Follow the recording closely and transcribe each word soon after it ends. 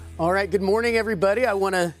All right, good morning, everybody. I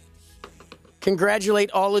want to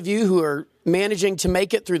congratulate all of you who are managing to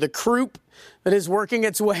make it through the croup that is working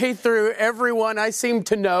its way through everyone I seem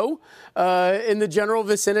to know in the general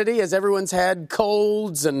vicinity, as everyone's had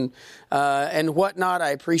colds and whatnot.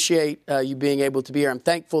 I appreciate you being able to be here. I'm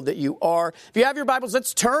thankful that you are. If you have your Bibles,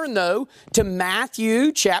 let's turn, though, to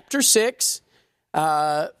Matthew chapter 6.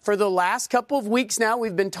 For the last couple of weeks now,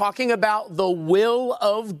 we've been talking about the will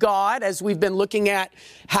of God as we've been looking at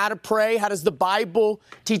how to pray. How does the Bible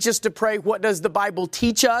teach us to pray? What does the Bible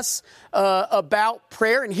teach us about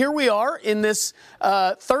prayer? And here we are in this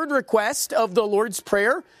third request of the Lord's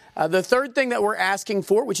Prayer. The third thing that we're asking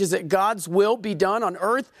for, which is that God's will be done on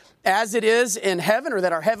earth as it is in heaven, or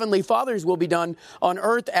that our Heavenly Father's will be done on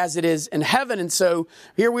earth as it is in heaven. And so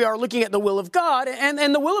here we are looking at the will of God.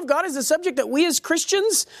 And the will of God is a subject that we as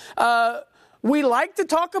Christians, we like to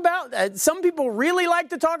talk about. Some people really like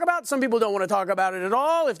to talk about. Some people don't want to talk about it at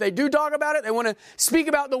all. If they do talk about it, they want to speak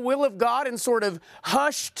about the will of God in sort of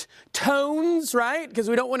hushed tones, right? Because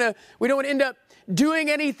we don't want to end up doing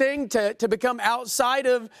anything to become outside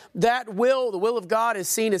of that will. The will of God is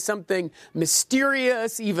seen as something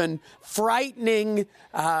mysterious, even frightening.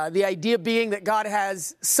 The idea being that God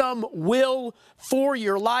has some will for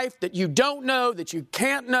your life that you don't know, that you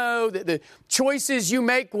can't know, that the choices you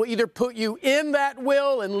make will either put you in that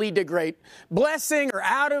will and lead to great blessing, or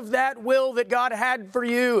out of that will that God had for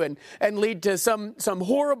you and lead to some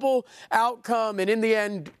horrible outcome. And in the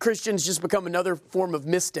end, Christians just become another form of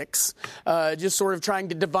mystics, just sort of trying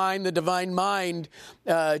to divine the divine mind,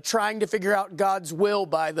 trying to figure out God's will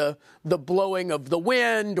by the blowing of the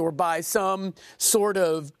wind or by some sort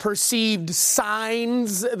of perceived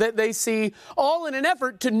signs that they see, all in an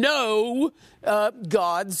effort to know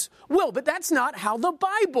God's will. But that's not how the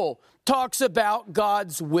Bible talks about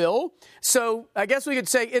God's will. So I guess we could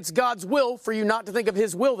say it's God's will for you not to think of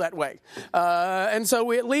His will that way. And so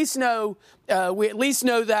we at least know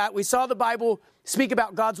that. We saw the Bible speak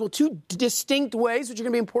about God's will two distinct ways, which are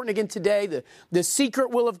going to be important again today. The secret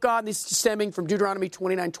will of God, this is stemming from Deuteronomy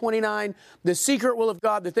 29:29. The secret will of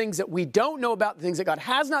God, the things that we don't know about, the things that God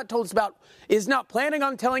has not told us about, is not planning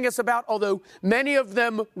on telling us about, although many of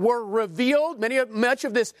them were revealed. Much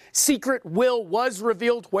of this secret will was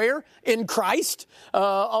revealed where? In Christ.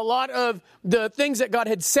 A lot of the things that God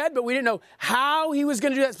had said, but we didn't know how He was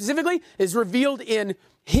going to do that specifically, is revealed in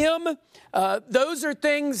Him. Those are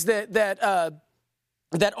things that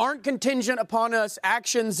aren't contingent upon us,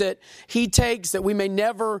 actions that He takes that we may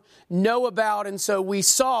never know about. And so we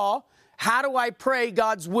saw, how do I pray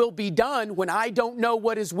God's will be done when I don't know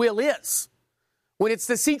what His will is? When it's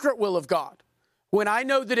the secret will of God. When I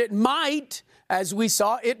know that it might, as we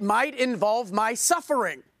saw, it might involve my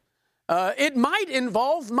suffering. It might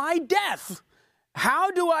involve my death.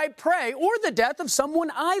 How do I pray? Or the death of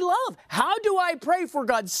someone I love. How do I pray for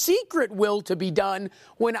God's secret will to be done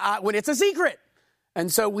when it's a secret?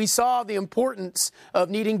 And so we saw the importance of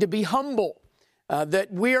needing to be humble,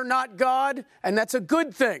 that we are not God, and that's a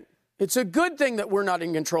good thing. It's a good thing that we're not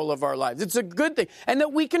in control of our lives. It's a good thing. And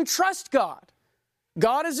that we can trust God.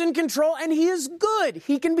 God is in control, and He is good.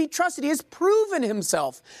 He can be trusted. He has proven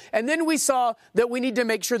Himself. And then we saw that we need to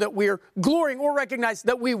make sure that we're glorying or recognize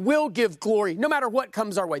that we will give glory no matter what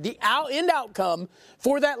comes our way. The end outcome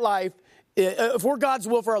for that life, for God's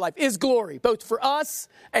will for our life, is glory, both for us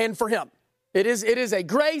and for Him. It is a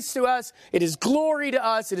grace to us. It is glory to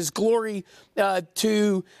us. It is glory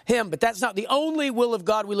to Him. But that's not the only will of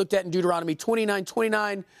God we looked at in Deuteronomy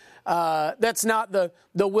 29:29. That's not the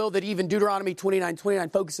will that even Deuteronomy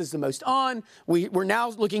 29:29 focuses the most on. We're now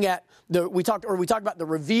looking at we talked about the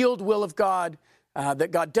revealed will of God,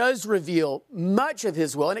 that God does reveal much of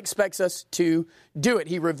His will and expects us to do it.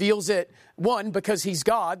 He reveals it, one, because He's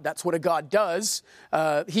God. That's what a God does.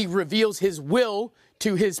 He reveals His will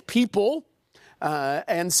to His people.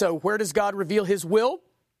 And so where does God reveal His will?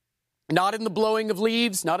 Not in the blowing of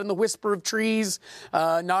leaves, not in the whisper of trees,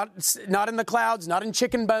 not in the clouds, not in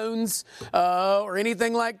chicken bones, or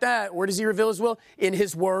anything like that. Where does He reveal His will? In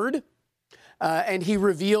His Word. And He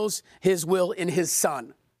reveals His will in His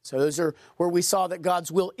Son. So those are where we saw that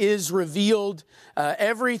God's will is revealed.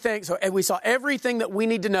 Everything. So we saw everything that we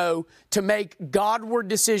need to know to make Godward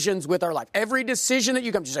decisions with our life. Every decision that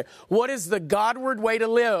you come to say, what is the Godward way to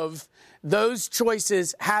live? Those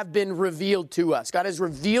choices have been revealed to us. God has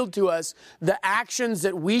revealed to us the actions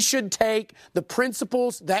that we should take, the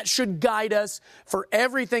principles that should guide us for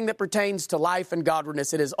everything that pertains to life and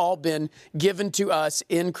godliness. It has all been given to us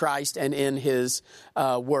in Christ and in His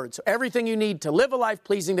Word. So everything you need to live a life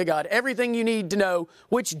pleasing amazing to God. Everything you need to know,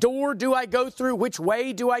 which door do I go through, which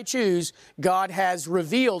way do I choose, God has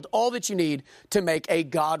revealed all that you need to make a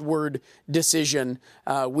Godward decision.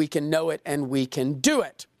 We can know it and we can do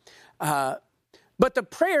it. But the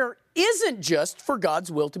prayer isn't just for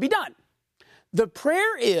God's will to be done. The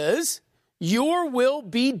prayer is, your will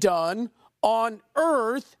be done on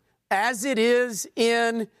earth as it is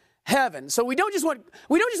in heaven. So we don't just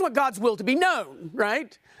want God's will to be known,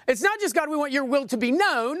 right? It's not just, God, we want your will to be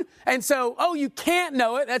known. And so, you can't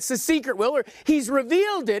know it. That's the secret will, or he's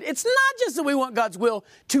revealed it. It's not just that we want God's will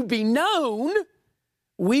to be known.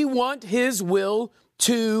 We want his will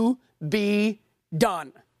to be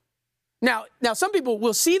done. Now some people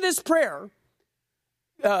will see this prayer,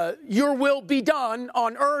 your will be done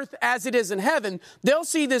on earth as it is in heaven. They'll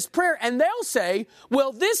see this prayer and they'll say,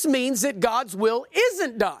 well, this means that God's will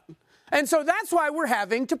isn't done. And so that's why we're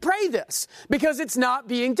having to pray this, because it's not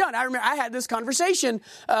being done. I remember I had this conversation.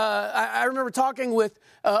 I remember talking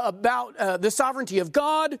about the sovereignty of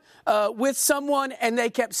God with someone, and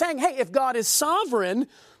they kept saying, hey, if God is sovereign,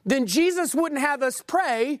 then Jesus wouldn't have us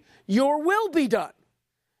pray, your will be done.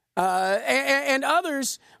 And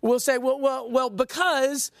others will say, well,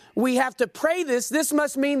 because we have to pray this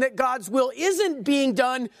must mean that God's will isn't being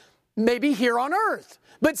done maybe here on earth,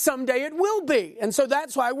 but someday it will be. And so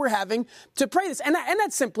that's why we're having to pray this. And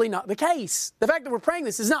that's simply not the case. The fact that we're praying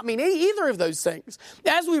this does not mean either of those things.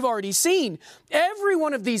 As we've already seen, every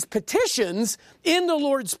one of these petitions in the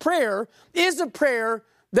Lord's Prayer is a prayer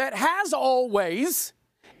that has always,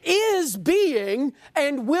 is being,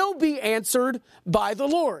 and will be answered by the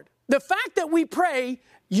Lord. The fact that we pray,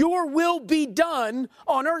 your will be done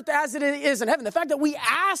on earth as it is in heaven, the fact that we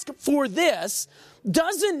ask for this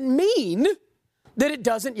doesn't mean that it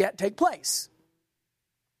doesn't yet take place.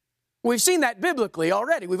 We've seen that biblically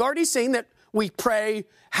already. We've already seen that we pray,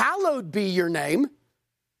 hallowed be your name,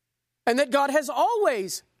 and that God has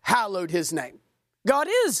always hallowed his name. God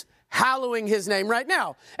is hallowing his name right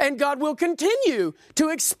now. And God will continue to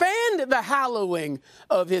expand the hallowing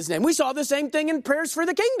of his name. We saw the same thing in prayers for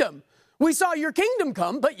the kingdom. We saw your kingdom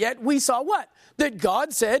come, but yet we saw what? That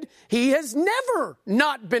God said he has never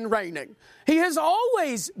not been reigning. He has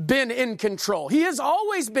always been in control. He has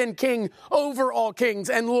always been king over all kings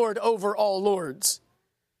and Lord over all lords.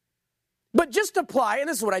 But just apply, and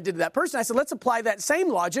this is what I did to that person. I said, let's apply that same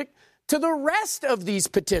logic to the rest of these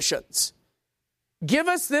petitions. Give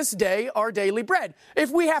us this day our daily bread.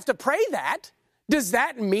 If we have to pray that, does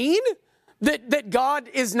that mean that God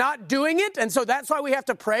is not doing it? And so that's why we have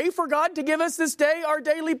to pray for God to give us this day our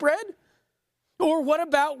daily bread? Or what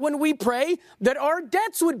about when we pray that our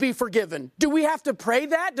debts would be forgiven? Do we have to pray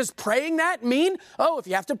that? Does praying that mean, if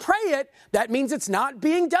you have to pray it, that means it's not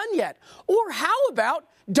being done yet? Or how about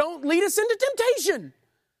don't lead us into temptation?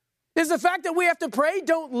 Is the fact that we have to pray,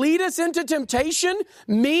 don't lead us into temptation,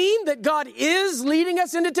 mean that God is leading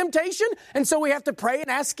us into temptation, and so we have to pray and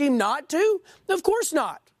ask him not to? Of course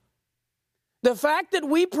not. The fact that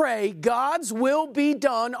we pray God's will be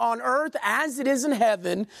done on earth as it is in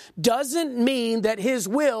heaven doesn't mean that his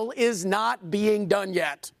will is not being done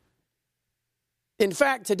yet. In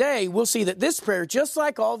fact, today we'll see that this prayer, just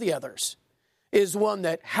like all the others, is one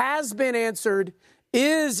that has been answered,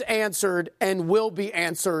 is answered, and will be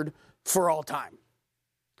answered for all time.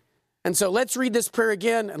 And so let's read this prayer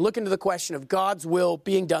again and look into the question of God's will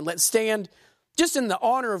being done. Let's stand just in the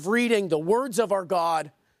honor of reading the words of our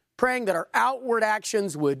God, praying that our outward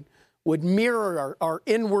actions would mirror our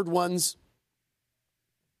inward ones.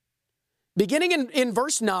 Beginning in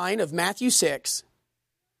verse 9 of Matthew 6,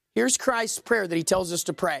 here's Christ's prayer that he tells us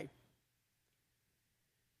to pray.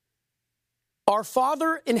 Our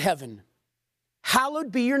Father in heaven,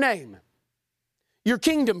 hallowed be your name. Your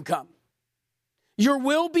kingdom come. Your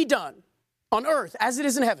will be done on earth as it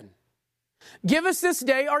is in heaven. Give us this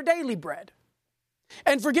day our daily bread.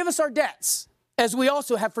 And forgive us our debts, as we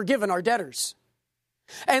also have forgiven our debtors.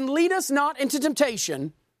 And lead us not into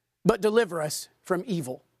temptation, but deliver us from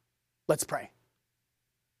evil. Let's pray.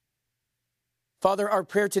 Father, our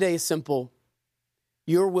prayer today is simple.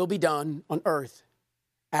 Your will be done on earth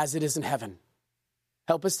as it is in heaven.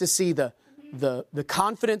 Help us to see the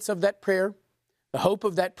confidence of that prayer, the hope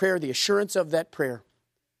of that prayer, the assurance of that prayer,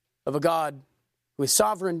 of a God who is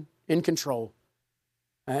sovereign, in control,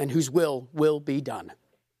 and whose will be done.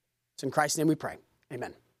 It's in Christ's name we pray.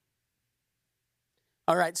 Amen.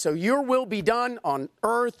 All right, so your will be done on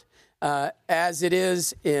earth as it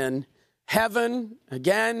is in heaven.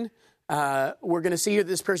 Again, We're going to see here that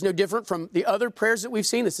this prayer is no different from the other prayers that we've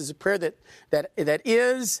seen. This is a prayer that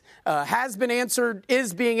has been answered,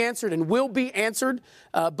 is being answered, and will be answered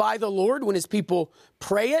by the Lord when His people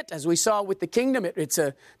pray it. As we saw with the kingdom,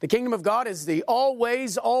 the kingdom of God is the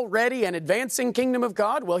always, already, and advancing kingdom of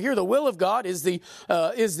God. Well, here the will of God is the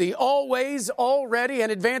always, already,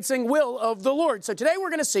 and advancing will of the Lord. So today we're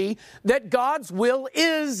going to see that God's will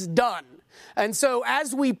is done. And so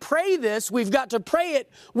as we pray this, we've got to pray it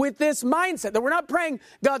with this mindset that we're not praying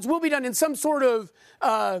God's will be done in some sort of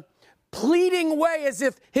pleading way as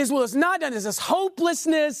if His will is not done. There's this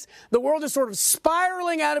hopelessness. The world is sort of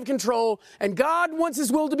spiraling out of control, and God wants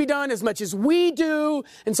His will to be done as much as we do.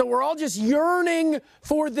 And so we're all just yearning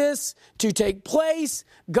for this to take place.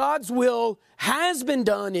 God's will has been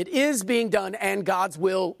done. It is being done, and God's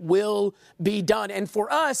will be done. And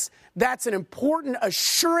for us, that's an important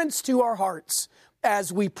assurance to our hearts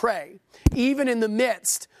as we pray, even in the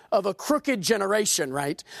midst of a crooked generation,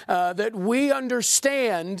 right? That we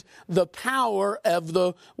understand the power of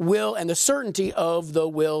the will and the certainty of the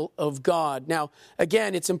will of God. Now,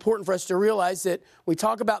 again, it's important for us to realize that we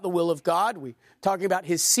talk about the will of God. We're talking about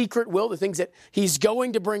His secret will, the things that He's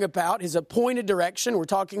going to bring about, His appointed direction. We're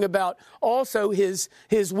talking about also His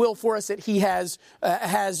will for us that He has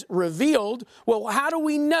revealed. Well, how do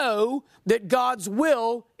we know that God's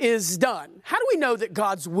will is done? How do we know that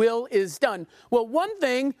God's will is done? Well, one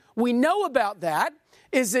thing we know about that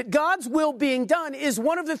is that God's will being done is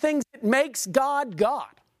one of the things that makes God God.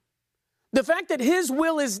 The fact that His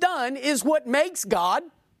will is done is what makes God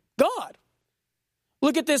God.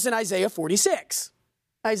 Look at this in Isaiah 46.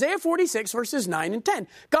 Isaiah 46 verses 9 and 10.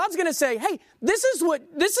 God's going to say, hey, this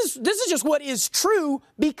is just what is true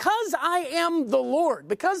because I am the Lord,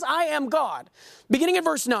 because I am God. Beginning at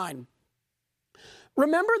verse 9.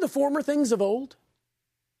 Remember the former things of old?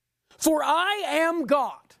 For I am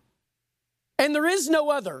God, and there is no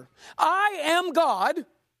other. I am God,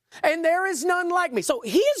 and there is none like me. So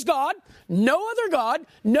He is God, no other God,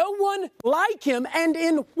 no one like Him. And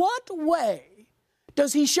in what way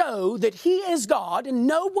does He show that He is God and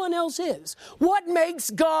no one else is? What makes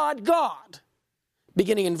God God?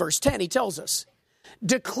 Beginning in verse 10, He tells us,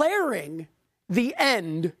 declaring the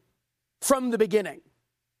end from the beginning,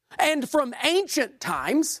 and from ancient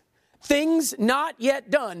times, things not yet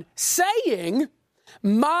done, saying,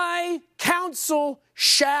 my counsel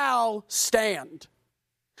shall stand,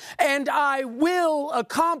 and I will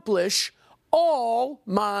accomplish all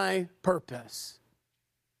my purpose.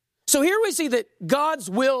 So here we see that God's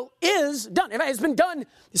will is done. In fact, it's been done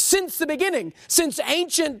since the beginning, since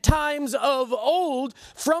ancient times of old.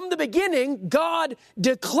 From the beginning, God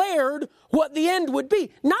declared what the end would be.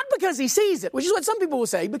 Not because He sees it, which is what some people will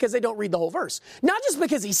say because they don't read the whole verse. Not just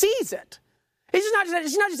because He sees it. He's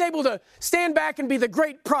not just able to stand back and be the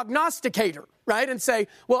great prognosticator, right? And say,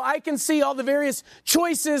 well, I can see all the various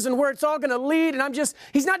choices and where it's all going to lead. And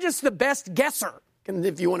He's not just the best guesser. And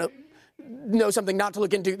if you want to know something not to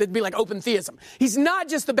look into, that'd be like open theism. He's not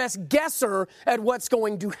just the best guesser at what's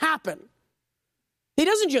going to happen. He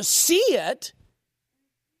doesn't just see it.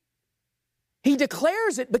 He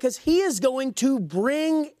declares it because He is going to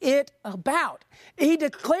bring it about. He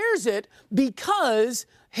declares it because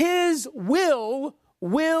His will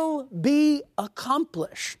be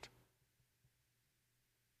accomplished.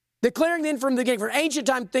 Declaring then from the beginning, from ancient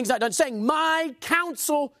time, things not done, saying, my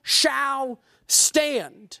counsel shall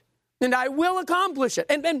stand, and I will accomplish it.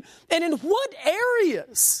 And in what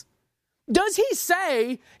areas does He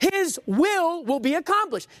say His will be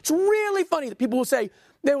accomplished? It's really funny that people will say,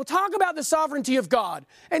 they will talk about the sovereignty of God,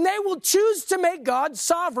 and they will choose to make God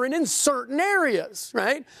sovereign in certain areas,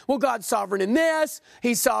 right? Well, God's sovereign in this,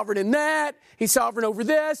 He's sovereign in that, He's sovereign over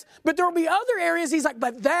this, but there will be other areas He's like,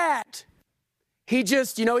 but that, He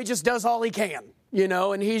just does all He can,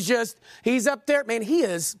 and He's up there, man, He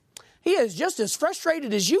is just as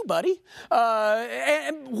frustrated as you, buddy.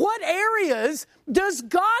 And what areas does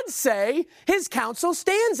God say His counsel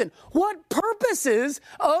stands in? What purposes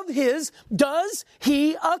of His does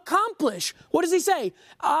He accomplish? What does He say?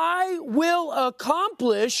 I will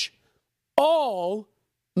accomplish all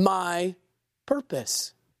my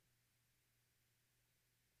purpose.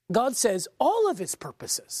 God says all of His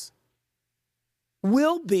purposes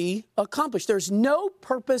will be accomplished. There's no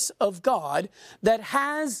purpose of God that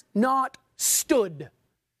has not stood.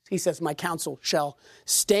 He says, my counsel shall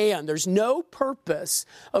stand. There's no purpose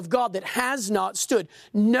of God that has not stood.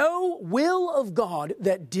 No will of God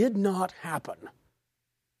that did not happen.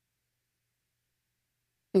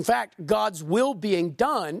 In fact, God's will being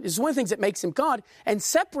done is one of the things that makes Him God and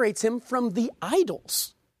separates Him from the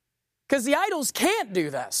idols. Because the idols can't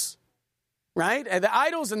do this. right? And the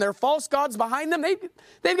idols and their false gods behind them,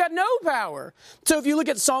 they've got no power. So if you look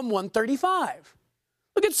at Psalm 135,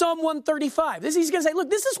 look at Psalm 135. He's going to say,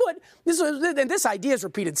 look, and this idea is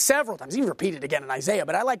repeated several times, even repeated again in Isaiah,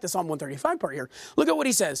 but I like the Psalm 135 part here. Look at what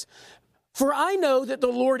he says. For I know that the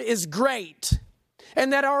Lord is great,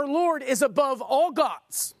 and that our Lord is above all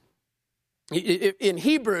gods. In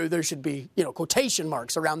Hebrew, there should be, quotation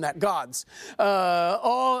marks around that gods.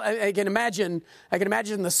 I can imagine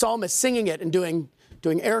the psalmist singing it and doing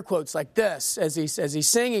air quotes like this as he's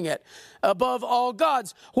singing it. Above all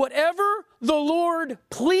gods, whatever the Lord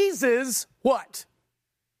pleases, what?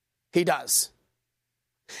 He does.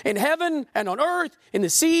 In heaven and on earth, in the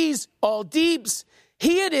seas, all deeps,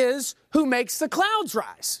 he it is who makes the clouds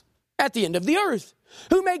rise at the end of the earth,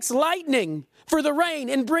 who makes lightning for the rain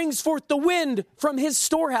and brings forth the wind from his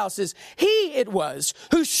storehouses. He it was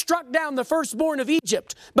who struck down the firstborn of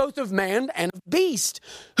Egypt, both of man and of beast,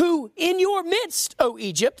 who in your midst, O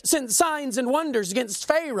Egypt, sent signs and wonders against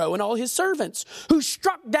Pharaoh and all his servants, who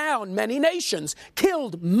struck down many nations,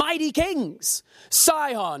 killed mighty kings,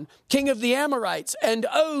 Sihon, king of the Amorites, and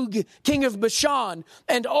Og, king of Bashan,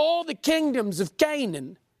 and all the kingdoms of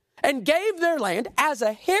Canaan, and gave their land as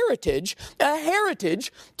a heritage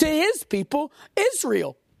to his people,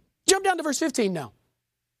 Israel. Jump down to verse 15 now.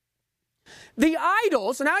 The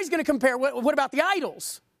idols, so now he's going to compare, what about the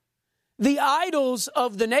idols? The idols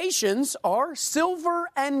of the nations are silver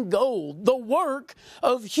and gold, the work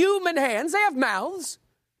of human hands. They have mouths,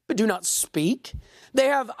 but do not speak. They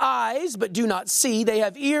have eyes, but do not see. They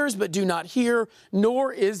have ears, but do not hear,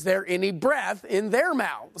 nor is there any breath in their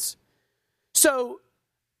mouths. So,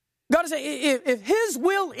 God is saying, if his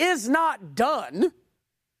will is not done,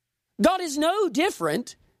 God is no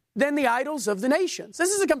different than the idols of the nations.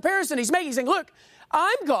 This is a comparison he's making. He's saying, look,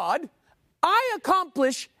 I'm God. I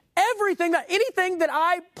accomplish anything that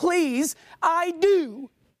I please, I do.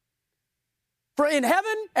 For in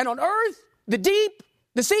heaven and on earth, the deep,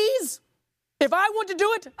 the seas, if I want to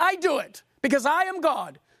do it, I do it because I am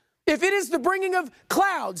God. If it is the bringing of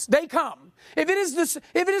clouds, they come. If it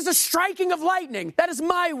is the striking of lightning, that is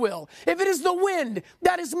my will. If it is the wind,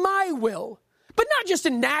 that is my will. But not just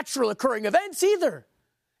in natural occurring events either.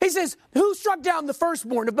 He says, who struck down the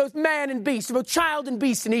firstborn of both man and beast, of both child and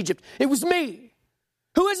beast in Egypt? It was me.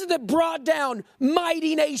 Who is it that brought down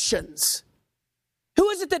mighty nations? Who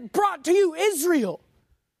is it that brought to you Israel?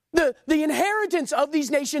 The inheritance of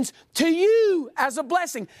these nations to you as a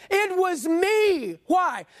blessing. It was me.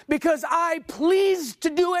 Why? Because I pleased to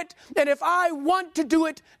do it, and if I want to do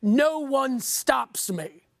it, no one stops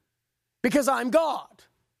me. Because I'm God.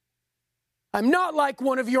 I'm not like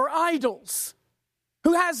one of your idols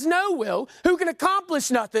who has no will, who can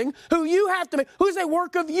accomplish nothing, who you have to make, who's a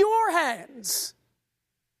work of your hands.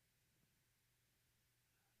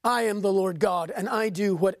 I am the Lord God, and I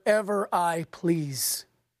do whatever I please.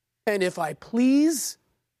 And if I please,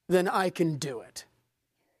 then I can do it.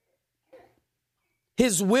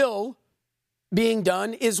 His will being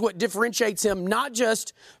done is what differentiates him not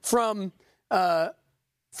just from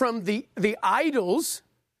the idols.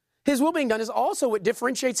 His will being done is also what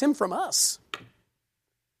differentiates him from us.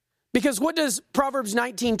 Because what does Proverbs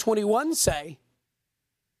 19:21 say?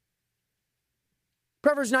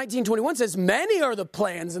 Proverbs 19:21 says, many are the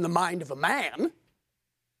plans in the mind of a man,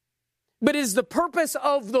 but it is the purpose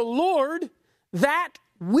of the Lord that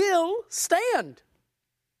will stand.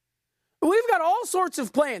 We've got all sorts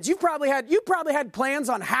of plans. You probably had plans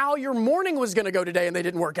on how your morning was going to go today and they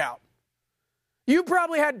didn't work out. You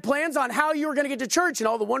probably had plans on how you were going to get to church and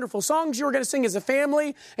all the wonderful songs you were going to sing as a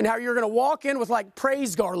family and how you were going to walk in with like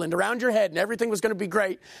praise garland around your head and everything was going to be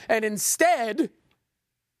great. And instead,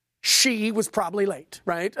 she was probably late,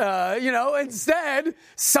 right? Instead,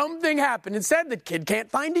 something happened. Instead, the kid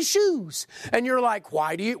can't find his shoes. And you're like,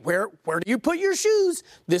 where do you put your shoes?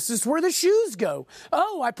 This is where the shoes go.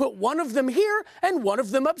 Oh, I put one of them here and one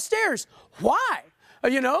of them upstairs. Why?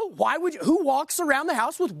 Who walks around the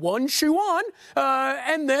house with one shoe on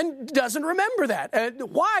and then doesn't remember that?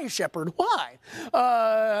 Why, Shepherd? Why?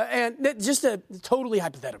 And just a totally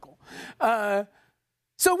hypothetical.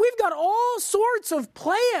 So we've got all sorts of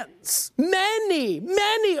plans. Many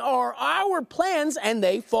are our plans, and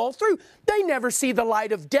they fall through. They never see the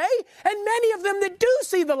light of day, and many of them that do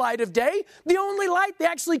see the light of day, the only light they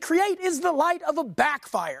actually create is the light of a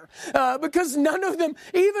backfire. Because none of them,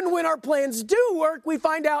 even when our plans do work, we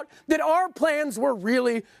find out that our plans were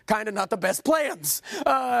really kind of not the best plans.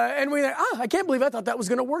 And we think, I can't believe I thought that was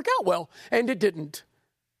going to work out well, and it didn't.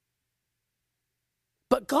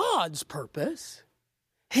 But God's purpose,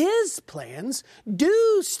 his plans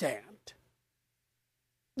do stand.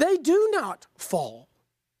 They do not fall.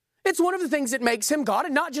 It's one of the things that makes him God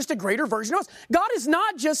and not just a greater version of us. God is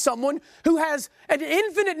not just someone who has an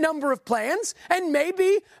infinite number of plans, and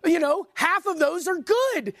maybe, half of those are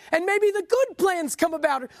good, and maybe the good plans come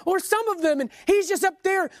about, or some of them, and he's just up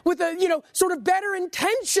there with sort of better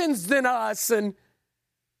intentions than us. And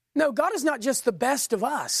no, God is not just the best of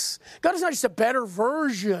us. God is not just a better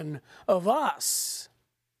version of us.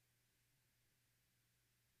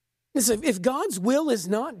 Listen, if God's will is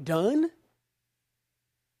not done,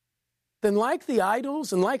 then like the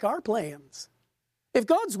idols and like our plans, if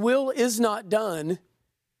God's will is not done,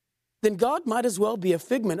 then God might as well be a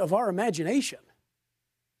figment of our imagination.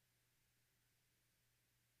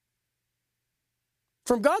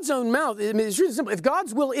 From God's own mouth, it's really simple. If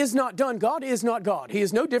God's will is not done, God is not God. He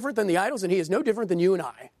is no different than the idols, and he is no different than you and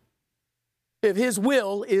I. If his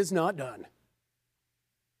will is not done.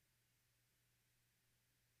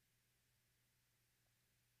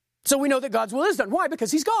 So we know that God's will is done. Why?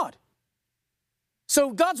 Because he's God.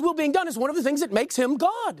 So God's will being done is one of the things that makes him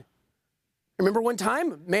God. Remember one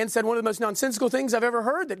time, a man said one of the most nonsensical things I've ever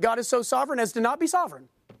heard, that God is so sovereign as to not be sovereign.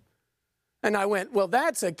 And I went, well,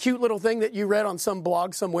 that's a cute little thing that you read on some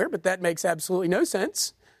blog somewhere, but that makes absolutely no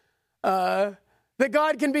sense. That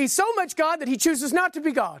God can be so much God that he chooses not to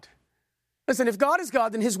be God. Listen, if God is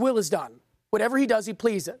God, then his will is done. Whatever he does, he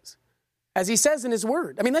pleases. As he says in his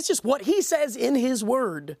word. I mean, that's just what he says in his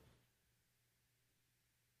word.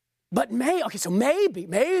 But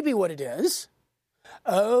maybe what it is.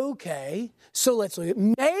 Okay, so let's look at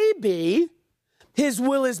maybe his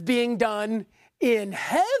will is being done in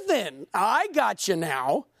heaven. I got you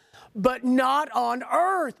now, but not on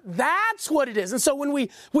earth. That's what it is. And so when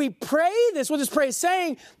we pray this, what this prayer is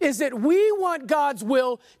saying is that we want God's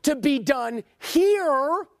will to be done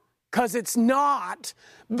here, because it's not,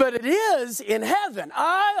 but it is in heaven.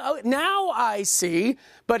 Now I see,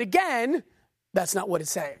 but again, that's not what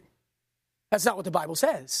it's saying. That's not what the Bible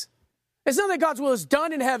says. It's not that God's will is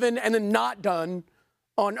done in heaven and then not done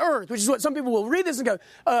on earth, which is what some people will read this and go,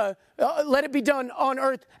 let it be done on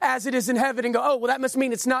earth as it is in heaven, and go, oh, well, that must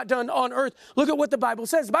mean it's not done on earth. Look at what the Bible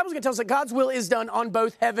says. The Bible's going to tell us that God's will is done on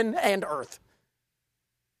both heaven and earth.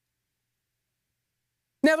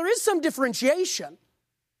 Now, there is some differentiation.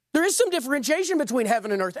 There is some differentiation between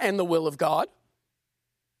heaven and earth and the will of God.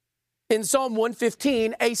 In Psalm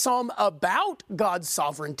 115, a psalm about God's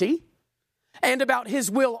sovereignty and about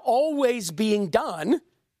his will always being done,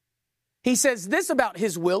 he says this about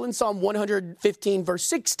his will in Psalm 115, verse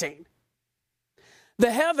 16.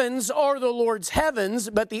 The heavens are the Lord's heavens,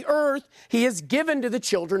 but the earth he has given to the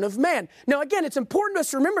children of man. Now, again, it's important to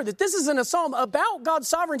us to remember that this isn't a psalm about God's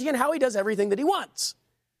sovereignty and how he does everything that he wants.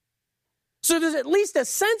 So there's at least a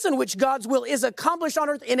sense in which God's will is accomplished on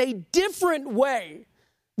earth in a different way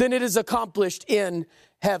than it is accomplished in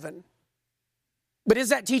heaven. But is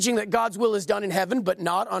that teaching that God's will is done in heaven but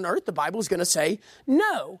not on earth? The Bible is going to say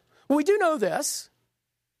no. Well, we do know this.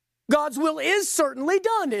 God's will is certainly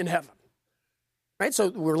done in heaven. Right? So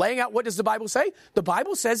we're laying out, what does the Bible say? The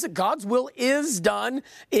Bible says that God's will is done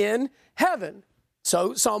in heaven.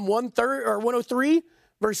 So Psalm 103,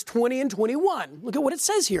 verse 20 and 21. Look at what it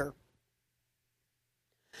says here.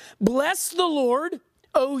 Bless the Lord,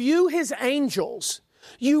 O you his angels,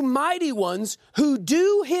 you mighty ones who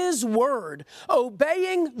do his word,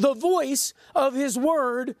 obeying the voice of his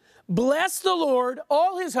word. Bless the Lord,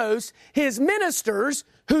 all his hosts, his ministers,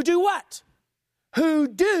 who do what? Who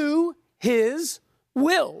do his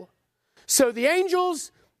will. So the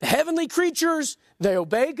angels, the heavenly creatures, they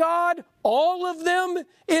obey God. All of them,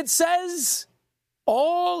 it says,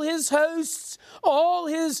 all his hosts, all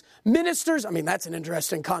his ministers. I mean, that's an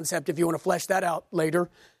interesting concept if you want to flesh that out later.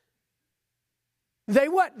 They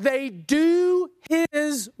what? They do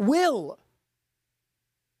his will.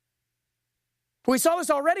 We saw this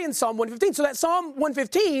already in Psalm 115. So that Psalm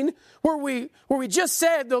 115, where we just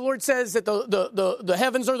said, the Lord says that the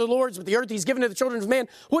heavens are the Lord's, but the earth he's given to the children of man.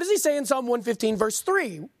 What does he say in Psalm 115, verse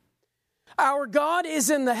 3? Our God is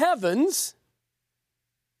in the heavens.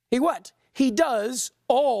 He what? He does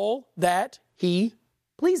all that he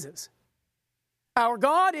pleases. Our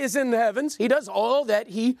God is in the heavens. He does all that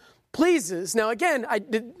he pleases. Now again,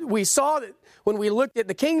 we saw that when we looked at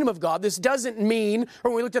the kingdom of God, this doesn't mean,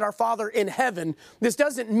 or when we looked at our Father in heaven, this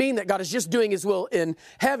doesn't mean that God is just doing his will in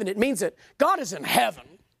heaven. It means that God is in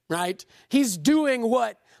heaven, right? He's doing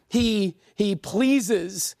what he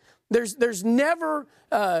pleases. There's never,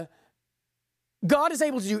 God is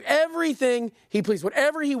able to do everything he pleases.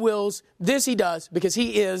 Whatever he wills, this he does because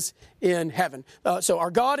he is in heaven. So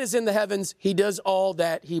our God is in the heavens. He does all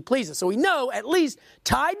that he pleases. So we know, at least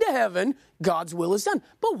tied to heaven, God's will is done.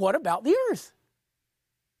 But what about the earth?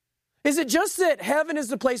 Is it just that heaven is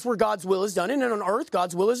the place where God's will is done, and on earth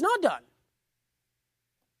God's will is not done?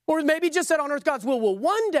 Or maybe just that on earth God's will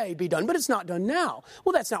one day be done, but it's not done now.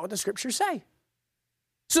 Well, that's not what the scriptures say.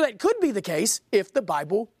 So that could be the case if the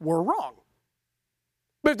Bible were wrong.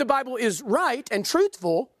 But if the Bible is right and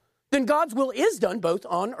truthful, then God's will is done both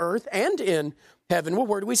on earth and in heaven. Well,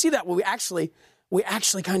 where do we see that? Well, we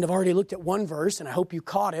actually kind of already looked at one verse, and I hope you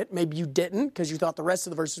caught it. Maybe you didn't because you thought the rest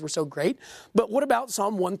of the verses were so great. But what about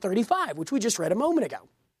Psalm 135, which we just read a moment ago?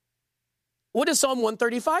 What does Psalm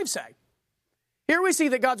 135 say? Here we see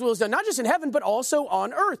that God's will is done not just in heaven, but also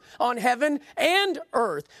on earth, on heaven and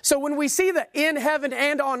earth. So when we see that in heaven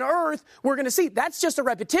and on earth, we're going to see that's just a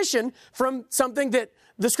repetition from something that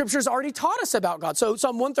the scriptures already taught us about God. So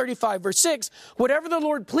Psalm 135, verse 6, whatever the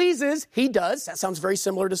Lord pleases, he does. That sounds very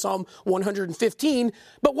similar to Psalm 115.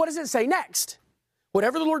 But what does it say next?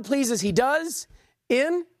 Whatever the Lord pleases, he does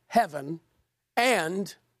in heaven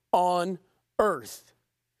and on earth,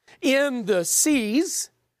 in the seas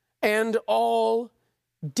and all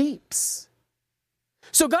deeps.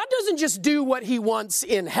 So God doesn't just do what he wants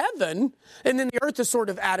in heaven, and then the earth is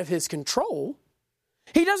sort of out of his control.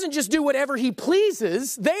 He doesn't just do whatever he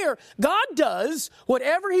pleases there. God does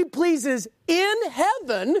whatever he pleases in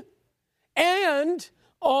heaven and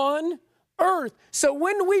on earth. So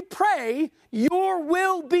when we pray, your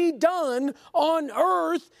will be done on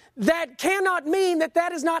earth, that cannot mean that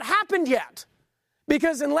that has not happened yet.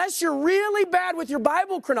 Because unless you're really bad with your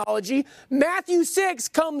Bible chronology, Matthew 6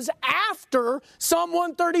 comes after Psalm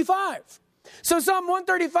 135. So Psalm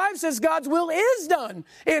 135 says God's will is done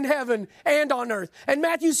in heaven and on earth. And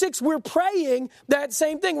Matthew 6, we're praying that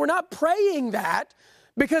same thing. We're not praying that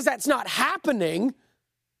because that's not happening,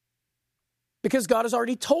 because God has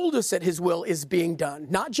already told us that his will is being done.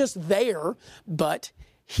 Not just there, but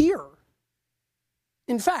here.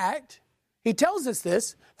 In fact, he tells us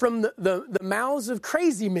this from the mouths of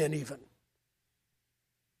crazy men even.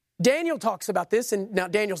 Daniel talks about this, and now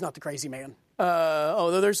Daniel's not the crazy man.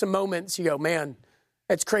 Although there's some moments you go, man,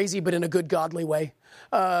 that's crazy, but in a good, godly way.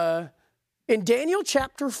 In Daniel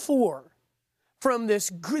chapter 4, from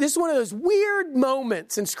this is one of those weird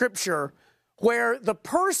moments in Scripture where the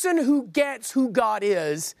person who gets who God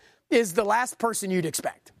is the last person you'd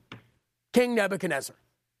expect, King Nebuchadnezzar.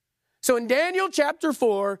 So in Daniel chapter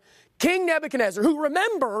 4, King Nebuchadnezzar, who,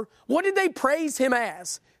 remember, what did they praise him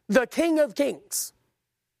as? The King of Kings.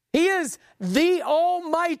 He is the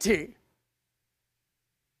Almighty.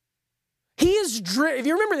 He is, if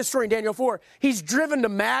you remember the story in Daniel 4, he's driven to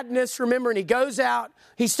madness, remember, and he goes out,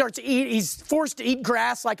 he's forced to eat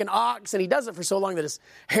grass like an ox, and he does it for so long that his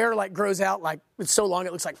hair grows out it's so long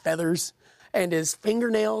it looks like feathers, and his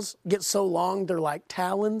fingernails get so long they're like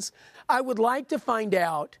talons. I would like to find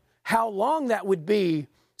out how long that would be.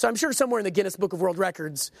 So I'm sure somewhere in the Guinness Book of World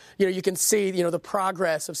Records, you can see, the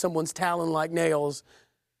progress of someone's talon-like nails.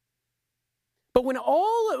 But not when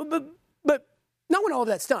all of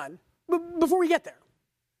that's done. But before we get there,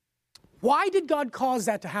 why did God cause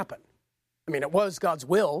that to happen? I mean, it was God's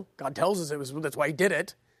will. God tells us that's why he did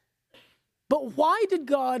it. But why did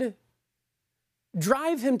God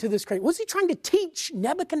drive him to this crazy? Was he trying to teach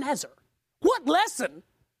Nebuchadnezzar? What lesson?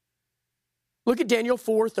 Look at Daniel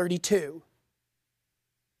 4:32.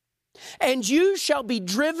 And you shall be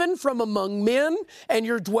driven from among men, and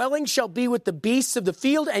your dwelling shall be with the beasts of the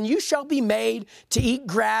field, and you shall be made to eat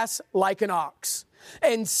grass like an ox.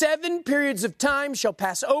 And 7 periods of time shall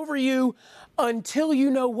pass over you until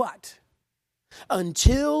you know what?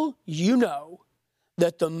 Until you know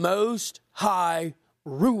that the Most High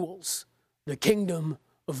rules the kingdom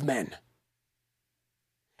of men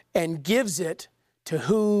and gives it to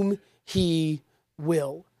whom he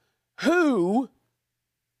will. Who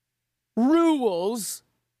rules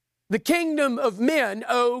the kingdom of men,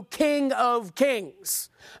 O King of Kings,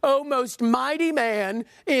 O most mighty man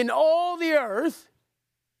in all the earth?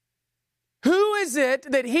 Who is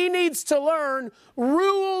it that he needs to learn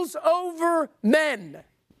rules over men?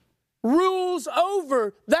 Rules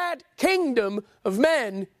over that kingdom of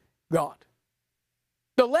men? God.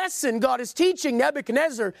 The lesson God is teaching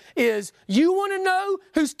Nebuchadnezzar is, you want to know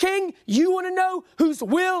who's king? You want to know whose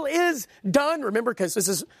will is done? Remember, because this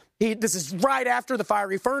is right after the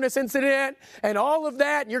fiery furnace incident and all of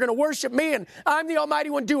that, and you're going to worship me, and I'm the Almighty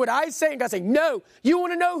One, do what I say. And God saying, no, you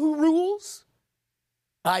want to know who rules?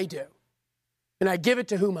 I do. And I give it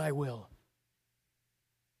to whom I will.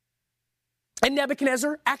 And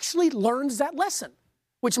Nebuchadnezzar actually learns that lesson.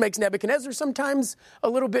 which makes Nebuchadnezzar sometimes a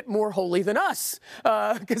little bit more holy than us.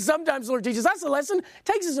 Because sometimes the Lord teaches us a lesson,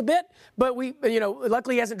 takes us a bit, but we,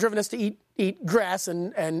 luckily he hasn't driven us to eat grass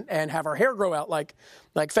and have our hair grow out like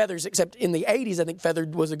feathers, except in the 80s, I think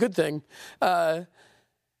feathered was a good thing. And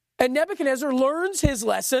Nebuchadnezzar learns his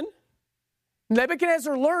lesson.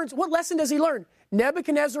 Nebuchadnezzar learns, what lesson does he learn?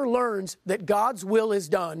 Nebuchadnezzar learns that God's will is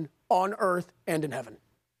done on earth and in heaven.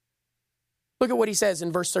 Look at what he says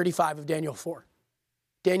in verse 35 of Daniel 4.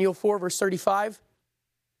 Daniel 4, verse 35.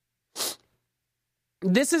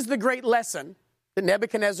 This is the great lesson that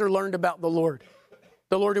Nebuchadnezzar learned about the Lord.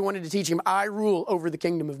 The Lord who wanted to teach him, I rule over the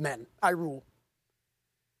kingdom of men. I rule.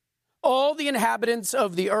 All the inhabitants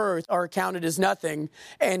of the earth are counted as nothing,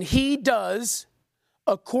 and he does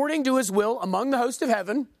according to his will among the host of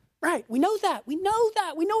heaven. Right, we know that. We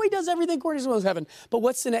know he does everything according to his will of heaven. But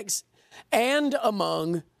what's the next? And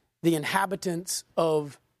among the inhabitants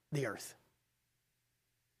of the earth.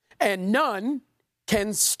 And none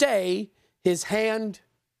can stay his hand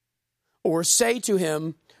or say to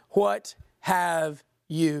him, what have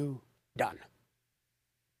you done?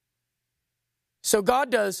 So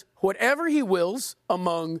God does whatever he wills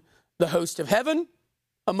among the host of heaven,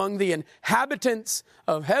 among the inhabitants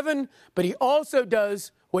of heaven, but he also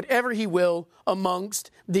does whatever he will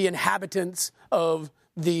amongst the inhabitants of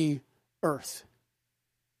the earth.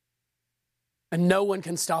 And no one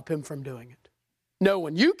can stop him from doing it. No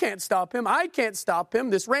one. You can't stop him. I can't stop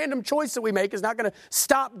him. This random choice that we make is not going to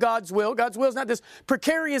stop God's will. God's will is not this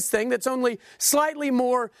precarious thing that's only slightly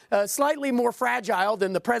more fragile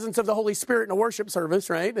than the presence of the Holy Spirit in a worship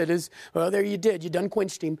service, right? That is, well, there you did. You done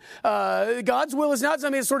quenched him. God's will is not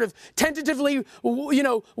something that's sort of tentatively,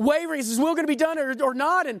 wavering. Is his will going to be done or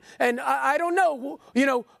not? And I don't know.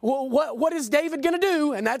 What is David going to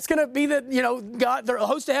do? And that's going to be God, the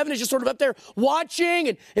host of heaven is just sort of up there watching.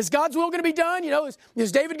 And is God's will going to be done?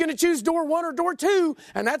 Is David going to choose door 1 or door 2?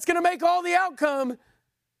 And that's going to make all the outcome.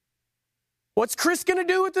 What's Chris going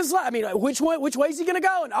to do with this life? I mean, which way is he going to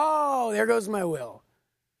go? And there goes my will.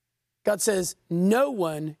 God says, no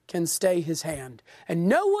one can stay his hand. And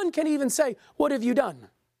no one can even say, what have you done?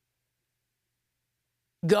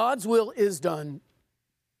 God's will is done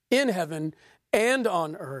in heaven and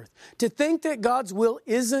on earth. To think that God's will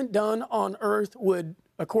isn't done on earth would,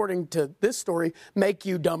 according to this story, make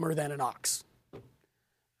you dumber than an ox.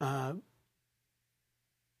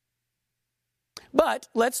 But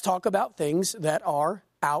let's talk about things that are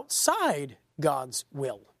outside God's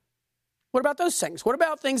will. What about those things? What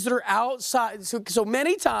about things that are outside? So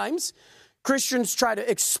many times Christians try to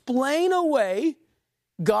explain away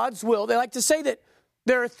God's will. They like to say that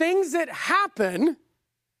there are things that happen.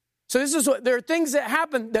 So there are things that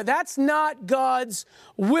happen that's not God's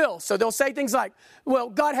will. So they'll say things like, well,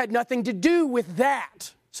 God had nothing to do with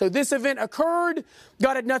that. So this event occurred.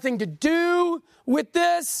 God had nothing to do with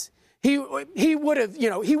this. He would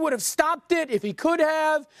have stopped it if he could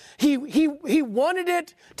have. He wanted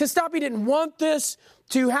it to stop. He didn't want this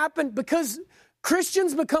to happen because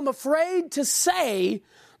Christians become afraid to say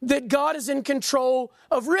that God is in control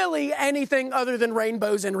of really anything other than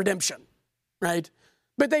rainbows and redemption, right?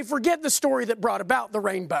 But they forget the story that brought about the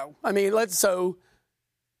rainbow. I mean,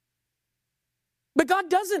 but God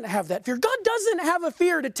doesn't have that fear. God doesn't have a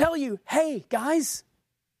fear to tell you, hey, guys,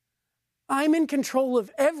 I'm in control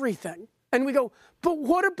of everything. And we go, but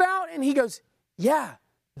what about? And he goes, yeah,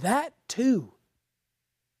 that too.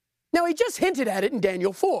 Now, he just hinted at it in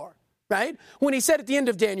Daniel 4, right? When he said at the end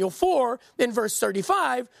of Daniel 4, in verse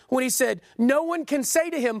 35, when he said, no one can say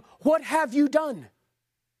to him, what have you done?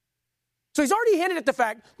 So he's already hinted at the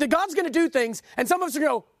fact that God's going to do things, and some of us are going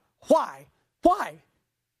to go, why? Why?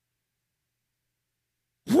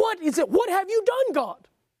 What is it? What have you done, God?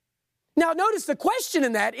 Now, notice the question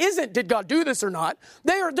in that isn't, did God do this or not?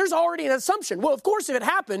 There's already an assumption. Well, of course, if it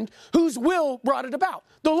happened, whose will brought it about?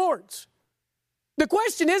 The Lord's. The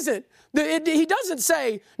question isn't, he doesn't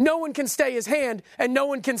say, no one can stay his hand, and no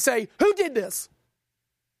one can say, who did this?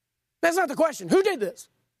 That's not the question. Who did this?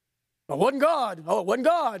 Well, it wasn't God. Oh, it wasn't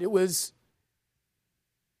God. It was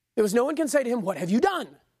no one can say to him, what have you done?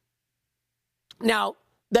 Now,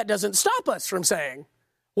 that doesn't stop us from saying,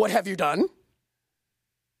 what have you done?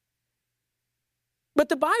 But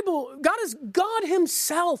the Bible, God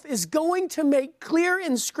himself is going to make clear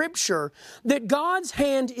in Scripture that God's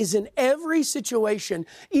hand is in every situation,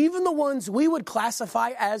 even the ones we would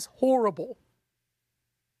classify as horrible.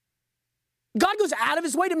 God goes out of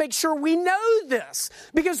his way to make sure we know this.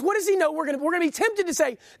 Because what does he know? We're going to be tempted to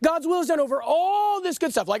say God's will is done over all this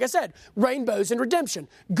good stuff. Like I said, rainbows and redemption,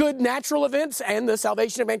 good natural events and the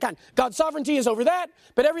salvation of mankind. God's sovereignty is over that,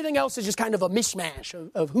 but everything else is just kind of a mishmash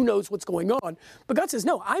of who knows what's going on. But God says,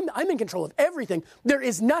 no, I'm in control of everything. There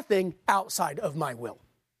is nothing outside of my will.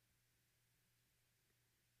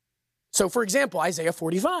 So, for example, Isaiah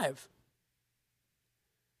 45.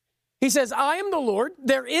 He says, I am the Lord,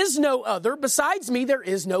 there is no other. Besides me, there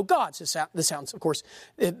is no God. So this sounds, of course,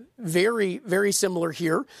 very, very similar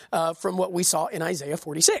here from what we saw in Isaiah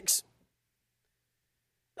 46.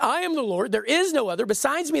 I am the Lord, there is no other.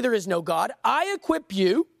 Besides me, there is no God. I equip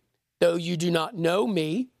you, though you do not know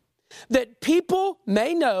me, that people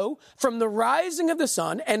may know from the rising of the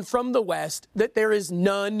sun and from the west that there is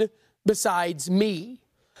none besides me.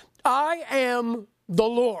 I am the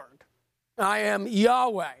Lord. I am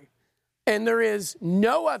Yahweh. And there is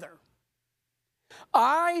no other.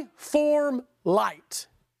 I form light,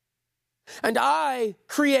 and I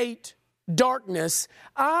create darkness.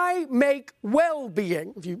 I make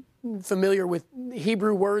well-being. If you're familiar with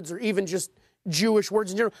Hebrew words or even just Jewish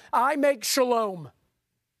words in general, I make shalom.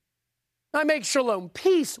 I make shalom,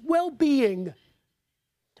 peace, well-being.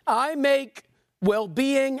 I make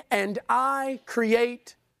well-being, and I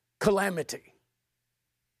create calamity.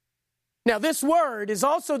 Now, this word is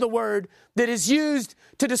also the word that is used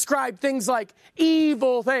to describe things like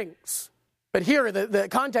evil things. But here, the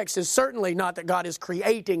context is certainly not that God is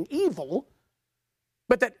creating evil,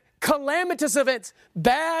 but that calamitous events,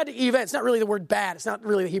 bad events, not really the word bad, it's not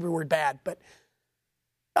really the Hebrew word bad, but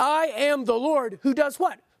I am the Lord who does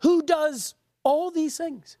what? Who does all these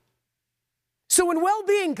things. So when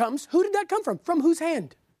well-being comes, who did that come from? From whose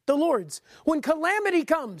hand? The Lord's. When calamity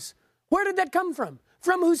comes, where did that come from?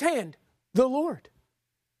 From whose hand? The Lord.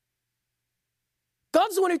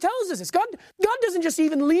 God's the one who tells us this. God doesn't just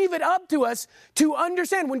even leave it up to us to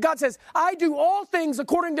understand. When God says, I do all things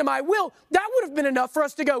according to my will, that would have been enough for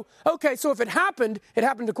us to go, okay, so if it happened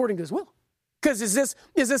according to his will. Because is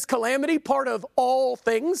this calamity part of all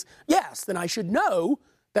things? Yes, then I should know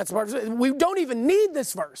that's part of it. We don't even need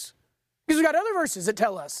this verse. Because we've got other verses that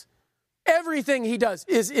tell us everything he does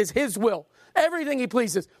is his will. Everything he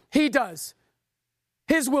pleases, he does.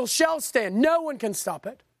 His will shall stand. No one can stop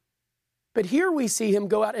it. But here we see him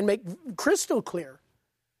go out and make crystal clear.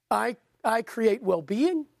 I create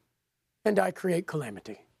well-being and I create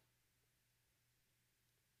calamity.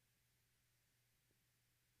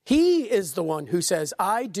 He is the one who says,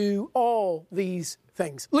 I do all these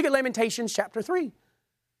things. Look at Lamentations chapter 3.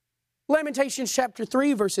 Lamentations chapter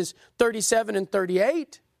 3, verses 37 and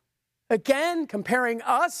 38. Again, comparing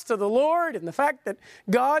us to the Lord and the fact that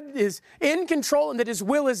God is in control and that his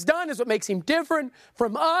will is done is what makes him different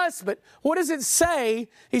from us. But what does it say?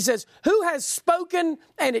 He says, who has spoken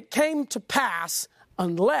and it came to pass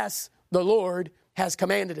unless the Lord has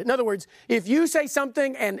commanded it? In other words, if you say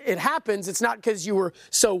something and it happens, it's not because you were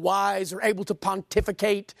so wise or able to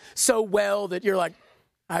pontificate so well that you're like,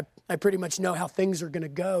 I pretty much know how things are going to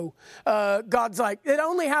go. God's like, it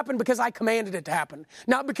only happened because I commanded it to happen.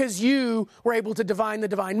 Not because you were able to divine the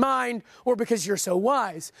divine mind or because you're so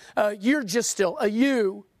wise. You're just still a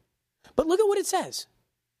you. But look at what it says.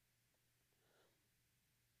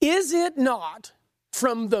 Is it not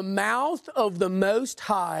from the mouth of the Most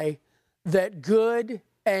High that good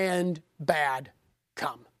and bad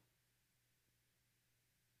come?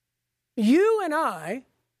 You and I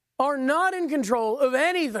are not in control of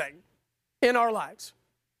anything in our lives.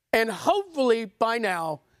 And hopefully by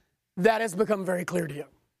now, that has become very clear to you,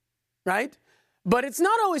 right? But it's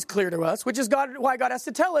not always clear to us, which is why God has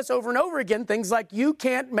to tell us over and over again things like you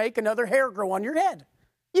can't make another hair grow on your head.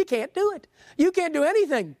 You can't do it. You can't do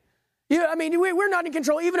anything. We're not in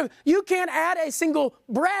control. Even if you can't add a single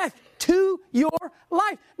breath to your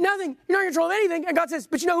life. Nothing. You're not in control of anything. And God says,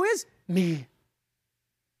 but you know who is? Me.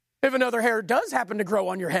 If another hair does happen to grow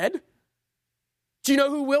on your head, do you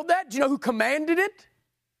know who willed that? Do you know who commanded it?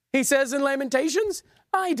 He says in Lamentations,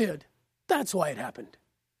 I did. That's why it happened.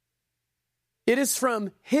 It is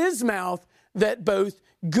from his mouth that both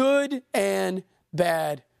good and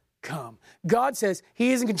bad come. God says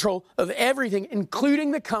he is in control of everything,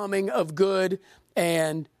 including the coming of good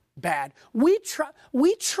and bad. We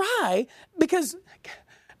try because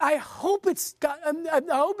I hope it's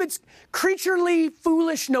creaturely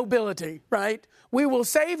foolish nobility, right? We will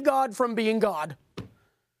save God from being God.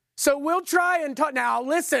 So we'll try and talk. Now,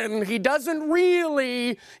 listen, he's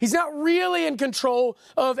not really in control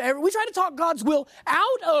of everything. We try to talk God's will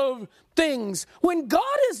out of things when God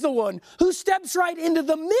is the one who steps right into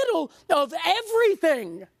the middle of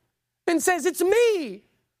everything and says, it's me.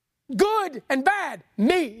 Good and bad,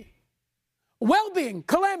 me. Well-being,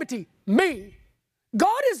 calamity, me.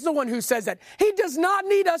 God is the one who says that. He does not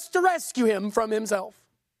need us to rescue him from himself.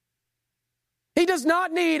 He does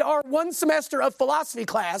not need our one semester of philosophy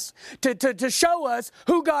class to show us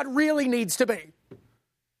who God really needs to be.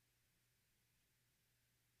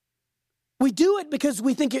 We do it because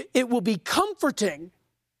we think it will be comforting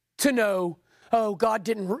to know, oh, God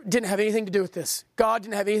didn't have anything to do with this. God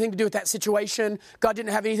didn't have anything to do with that situation. God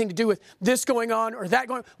didn't have anything to do with this going on or that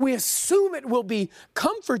going on. We assume it will be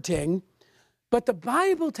comforting, but the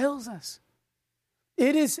Bible tells us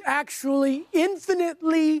it is actually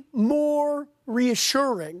infinitely more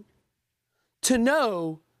reassuring to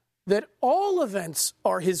know that all events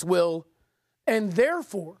are his will, and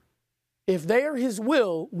therefore, if they are his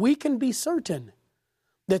will, we can be certain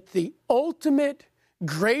that the ultimate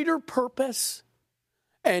greater purpose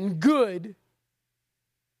and good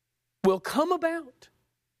will come about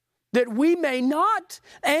that we may not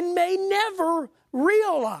and may never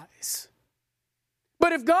realize.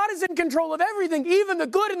 But if God is in control of everything, even the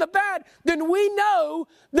good and the bad, then we know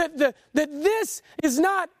that this is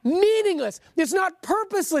not meaningless. It's not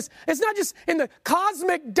purposeless. It's not just in the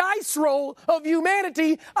cosmic dice roll of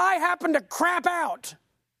humanity, I happen to crap out.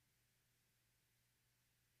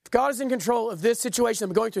 If God is in control of this situation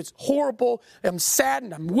I'm going through, it's horrible, I'm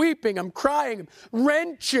saddened, I'm weeping, I'm crying,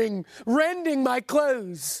 I'm rending my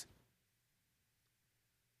clothes.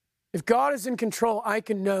 If God is in control, I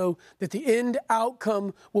can know that the end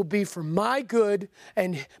outcome will be for my good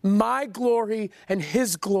and my glory and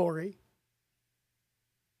his glory.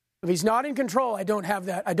 If he's not in control, I don't have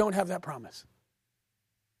that promise.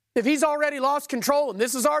 If he's already lost control and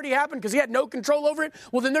this has already happened because he had no control over it,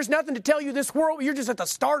 well, then there's nothing to tell you this world. You're just at the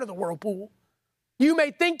start of the whirlpool. You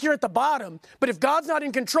may think you're at the bottom, but if God's not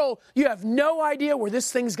in control, you have no idea where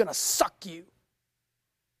this thing's going to suck you.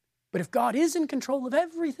 But if God is in control of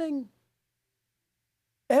everything,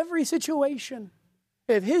 every situation,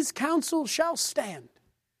 if his counsel shall stand,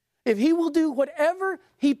 if he will do whatever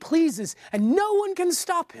he pleases and no one can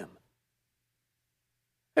stop him,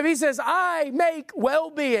 if he says, I make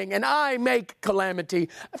well-being and I make calamity,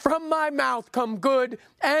 from my mouth come good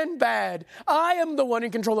and bad, I am the one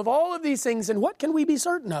in control of all of these things, and what can we be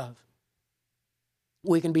certain of?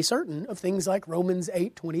 We can be certain of things like Romans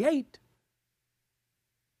 8:28.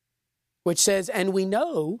 Which says, and we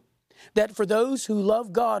know that for those who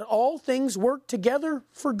love God, all things work together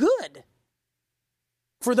for good,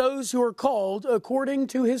 for those who are called according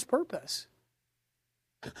to his purpose.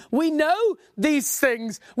 We know these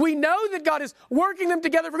things. We know that God is working them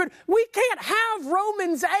together for good. We can't have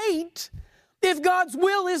Romans 8 if God's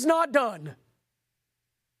will is not done.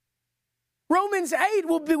 Romans 8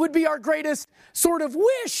 would be our greatest sort of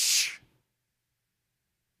wish,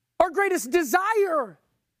 our greatest desire,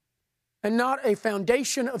 and not a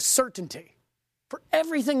foundation of certainty for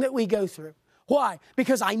everything that we go through. Why?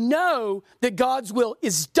 Because I know that God's will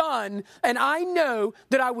is done, and I know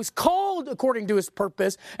that I was called according to his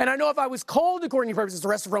purpose, and I know if I was called according to his purpose, the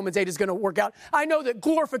rest of Romans 8 is going to work out. I know that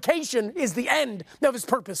glorification is the end of his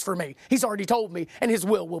purpose for me. He's already told me, and his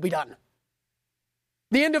will be done.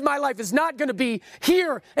 The end of my life is not going to be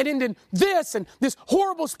here and end in this and this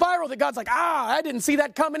horrible spiral that God's like, I didn't see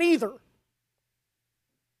that coming either.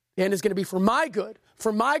 The end is going to be for my good,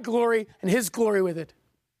 for my glory, and his glory with it.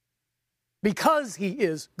 Because he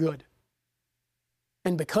is good.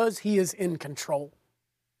 And because he is in control.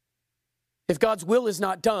 If God's will is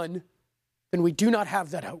not done, then we do not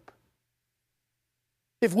have that hope.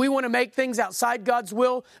 If we want to make things outside God's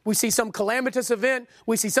will, we see some calamitous event,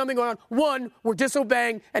 we see something going on. One, we're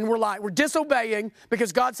disobeying and we're lying. We're disobeying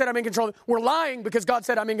because God said I'm in control. We're lying because God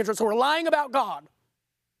said I'm in control. So we're lying about God.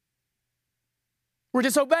 We're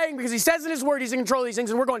disobeying because he says in his word he's in control of these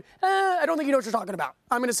things, and we're going, I don't think you know what you're talking about.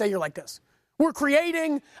 I'm going to say you're like this. We're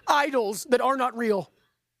creating idols that are not real.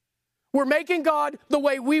 We're making God the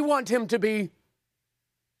way we want him to be,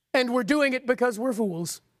 and we're doing it because we're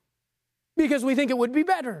fools, because we think it would be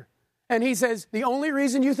better. And he says, the only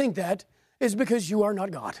reason you think that is because you are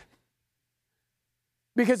not God.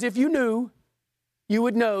 Because if you knew, you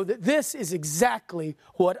would know that this is exactly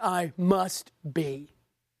what I must be.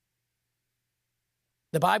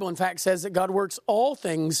 The Bible, in fact, says that God works all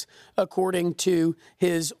things according to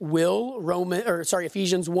his will.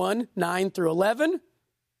 Ephesians 1, 9 through 11.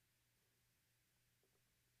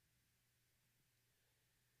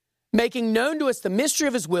 Making known to us the mystery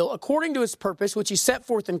of his will according to his purpose, which he set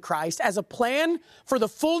forth in Christ as a plan for the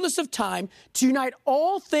fullness of time to unite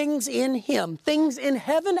all things in him, things in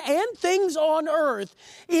heaven and things on earth.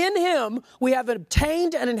 In him we have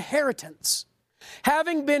obtained an inheritance,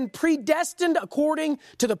 having been predestined according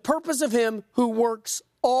to the purpose of him who works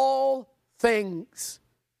all things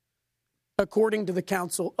according to the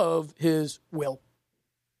counsel of his will.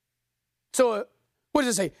 So what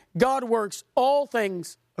does it say? God works all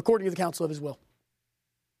things according to the counsel of his will.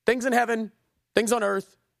 Things in heaven, things on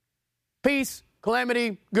earth, peace,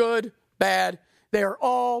 calamity, good, bad, they are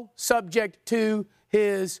all subject to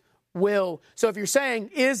his will. So if you're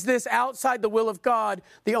saying, is this outside the will of God?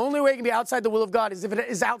 The only way it can be outside the will of God is if it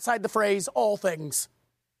is outside the phrase, all things.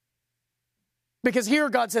 Because here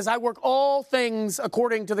God says, I work all things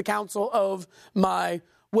according to the counsel of my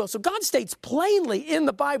will. So God states plainly in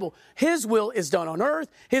the Bible, his will is done on earth,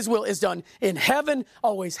 his will is done in heaven,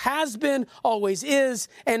 always has been, always is,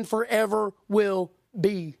 and forever will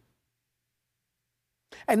be.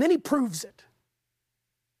 And then he proves it.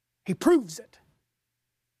 He proves it.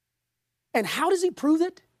 And how does he prove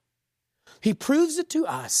it? He proves it to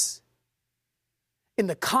us in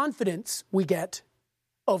the confidence we get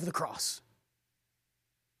of the cross.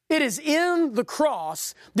 It is in the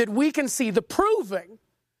cross that we can see the proving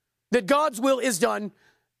that God's will is done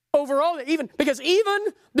overall, because even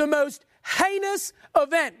the most heinous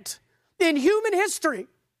event in human history,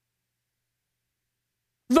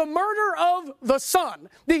 the murder of the Son,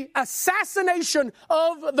 the assassination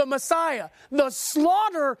of the Messiah, the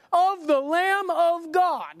slaughter of the Lamb of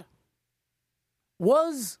God,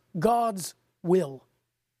 was God's will.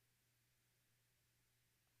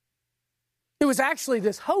 It was actually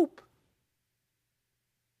this hope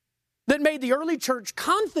that made the early church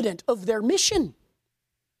confident of their mission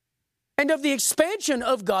and of the expansion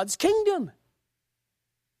of God's kingdom.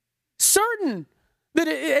 Certain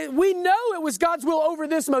that we know it was God's will over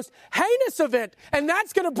this most heinous event, and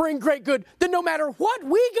that's going to bring great good, that no matter what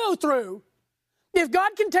we go through, if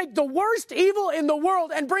God can take the worst evil in the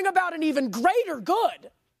world and bring about an even greater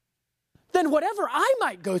good, then whatever I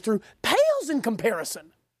might go through pales in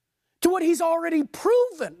comparison to what he's already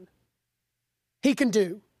proven he can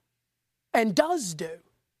do and does do.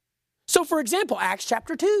 So, for example, Acts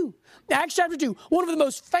chapter 2. Acts chapter 2, one of the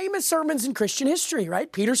most famous sermons in Christian history, right?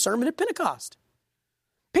 Peter's sermon at Pentecost.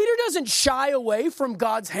 Peter doesn't shy away from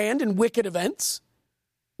God's hand in wicked events,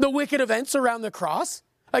 the wicked events around the cross.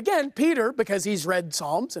 Again, Peter, because he's read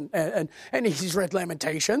Psalms and he's read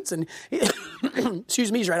Lamentations and,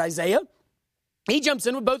 he's read Isaiah, he jumps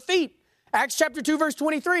in with both feet. Acts chapter 2, verse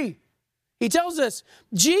 23. He tells us,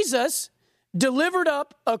 Jesus delivered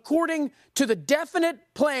up according to the definite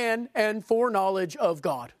plan and foreknowledge of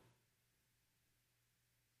God.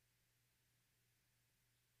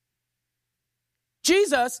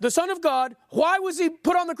 Jesus, the Son of God, why was he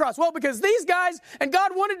put on the cross? Well, because these guys and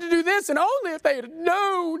God wanted to do this, and only if they'd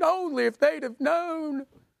have known.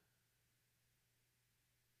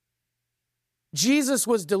 Jesus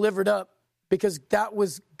was delivered up because that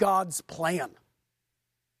was God's plan.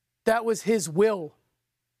 That was his will.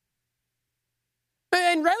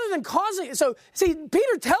 And rather than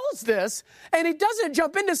Peter tells this, and he doesn't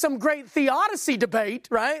jump into some great theodicy debate,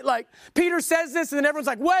 right? Like, Peter says this, and then everyone's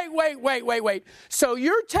like, wait. So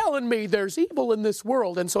you're telling me there's evil in this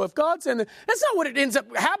world, and so if God's in it, that's not what it ends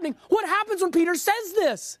up happening. What happens when Peter says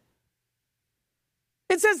this?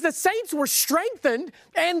 It says the saints were strengthened,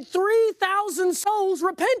 and 3,000 souls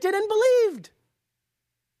repented and believed.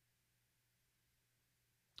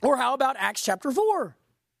 Or how about Acts chapter 4?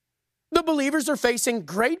 The believers are facing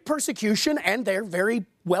great persecution, and they're very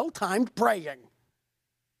well-timed praying.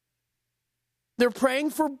 They're praying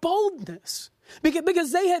for boldness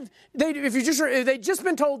because they'd just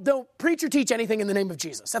been told, don't preach or teach anything in the name of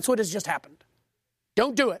Jesus. That's what has just happened.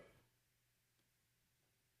 Don't do it.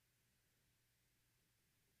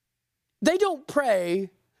 They don't pray.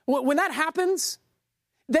 When that happens,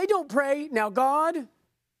 they don't pray, now God,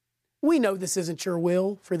 we know this isn't your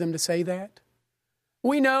will for them to say that.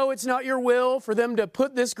 We know it's not your will for them to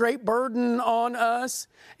put this great burden on us.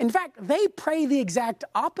 In fact, they pray the exact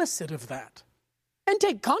opposite of that and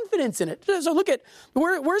take confidence in it. So look at,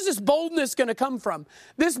 where's this boldness going to come from?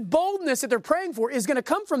 This boldness that they're praying for is going to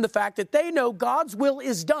come from the fact that they know God's will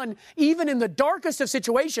is done even in the darkest of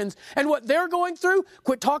situations. And what they're going through,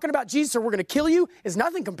 quit talking about Jesus or we're going to kill you, is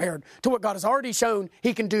nothing compared to what God has already shown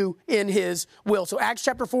he can do in his will. So Acts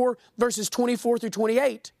chapter 4, verses 24 through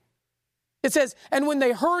 28. It says, and when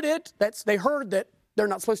they heard it, they heard that they're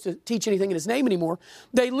not supposed to teach anything in his name anymore,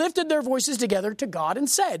 they lifted their voices together to God and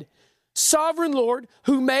said, Sovereign Lord,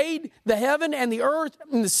 who made the heaven and the earth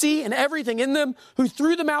and the sea and everything in them, who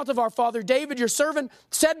through the mouth of our father David, your servant,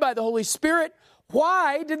 said by the Holy Spirit,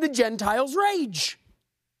 why did the Gentiles rage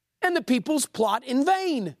and the peoples plot in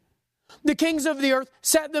vain? The kings of the earth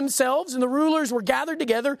set themselves, and the rulers were gathered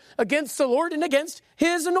together against the Lord and against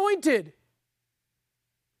his anointed.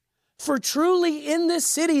 For truly in this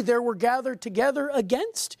city there were gathered together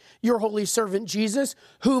against your holy servant Jesus,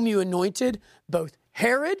 whom you anointed, both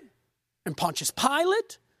Herod and Pontius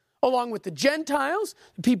Pilate, along with the Gentiles,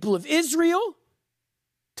 the people of Israel,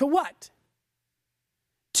 to what?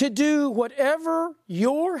 To do whatever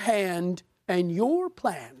your hand and your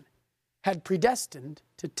plan had predestined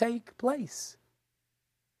to take place.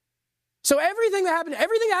 So everything that happened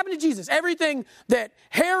to Jesus, everything that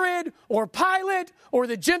Herod or Pilate or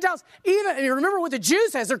the Gentiles, even, and you remember what the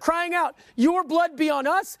Jews says, they're crying out, your blood be on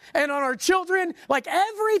us and on our children. Like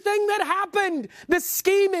everything that happened, the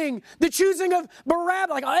scheming, the choosing of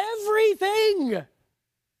Barabbas, like everything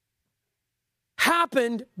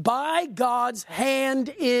happened by God's hand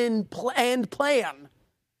and plan.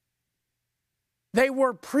 They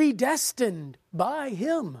were predestined by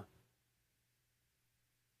him.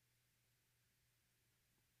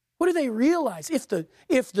 What do they realize? If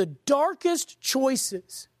the darkest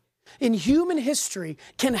choices in human history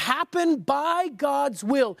can happen by God's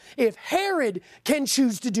will, if Herod can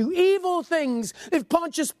choose to do evil things, if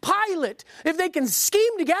Pontius Pilate, if they can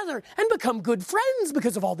scheme together and become good friends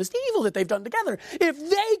because of all this evil that they've done together, if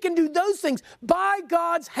they can do those things by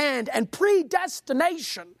God's hand and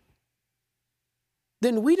predestination,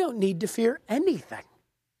 then we don't need to fear anything.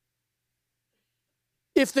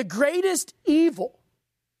 If the greatest evil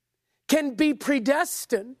can be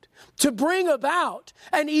predestined to bring about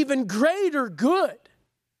an even greater good,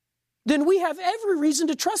 then we have every reason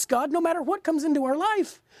to trust God no matter what comes into our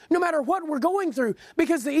life, no matter what we're going through,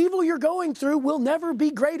 because the evil you're going through will never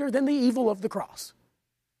be greater than the evil of the cross.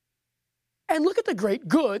 And look at the great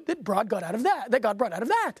good that God brought out of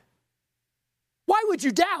that. Why would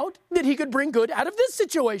you doubt that he could bring good out of this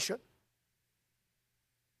situation?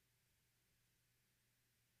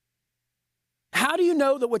 How do you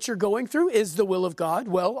know that what you're going through is the will of God?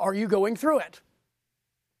 Well, are you going through it?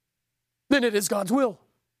 Then it is God's will.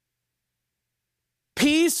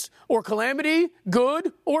 Peace or calamity,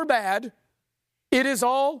 good or bad, it is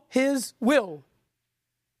all his will.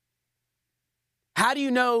 How do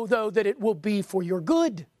you know, though, that it will be for your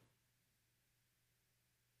good?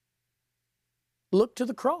 Look to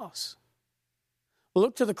the cross.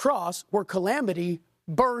 Look to the cross where calamity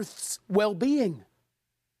births well-being,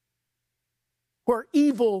 where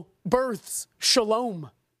evil births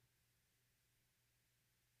shalom,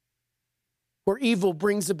 where evil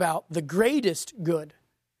brings about the greatest good,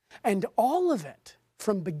 and all of it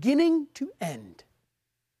from beginning to end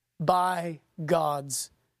by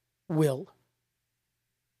God's will.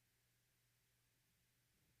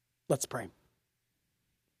 Let's pray.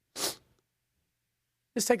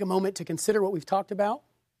 Just take a moment to consider what we've talked about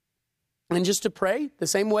and just to pray the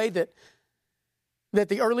same way that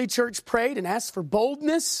the early church prayed and asked for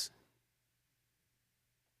boldness,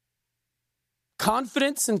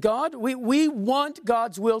 confidence in God. We want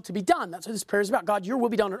God's will to be done. That's what this prayer is about. God, your will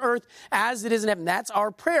be done on earth as it is in heaven. That's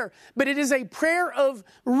our prayer. But it is a prayer of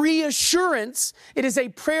reassurance. It is a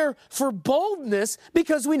prayer for boldness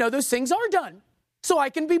because we know those things are done. So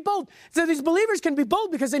I can be bold. So these believers can be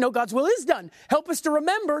bold because they know God's will is done. Help us to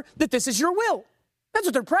remember that this is your will. That's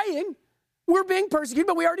what they're praying. We're being persecuted,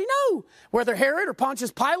 but we already know. Whether Herod or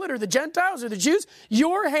Pontius Pilate or the Gentiles or the Jews,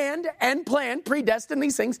 your hand and plan predestined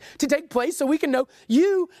these things to take place so we can know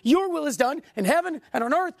your will is done in heaven and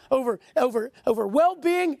on earth over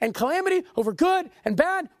well-being and calamity, over good and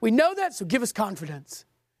bad. We know that, so give us confidence.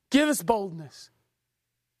 Give us boldness.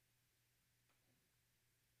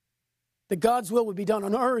 That God's will would be done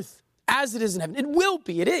on earth as it is in heaven. It will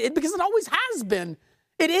be, because it always has been.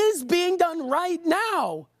 It is being done right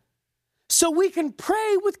now. So we can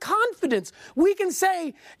pray with confidence. We can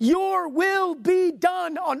say, your will be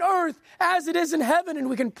done on earth as it is in heaven. And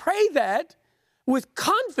we can pray that with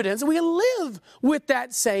confidence. And we can live with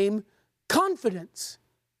that same confidence.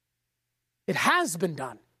 It has been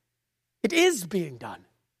done. It is being done.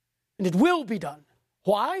 And it will be done.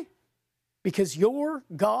 Why? Because your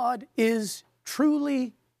God is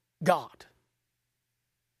truly God.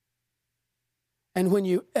 And when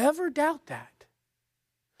you ever doubt that,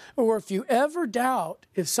 or if you ever doubt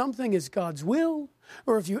if something is God's will,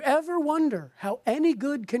 or if you ever wonder how any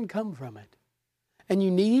good can come from it, and you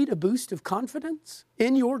need a boost of confidence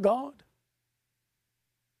in your God,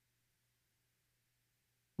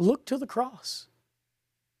 look to the cross.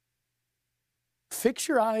 Fix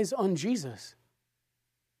your eyes on Jesus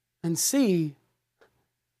and see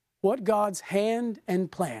what God's hand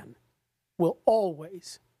and plan will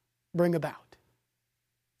always bring about.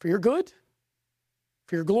 For your good,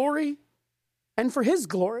 for your glory, and for his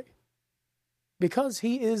glory. because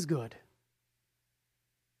he is good.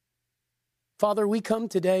 Father, we come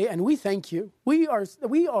today and we thank you. We're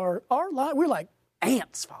like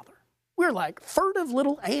ants, Father. We're like furtive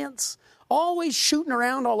little ants, always shooting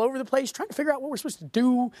around all over the place, trying to figure out what we're supposed to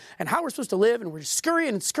do and how we're supposed to live, and we're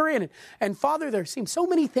scurrying. And Father, there seem so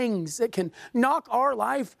many things that can knock our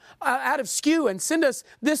life out of skew and send us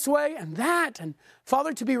this way and that. And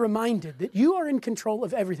Father, to be reminded that you are in control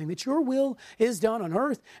of everything, that your will is done on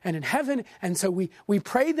earth and in heaven. And so we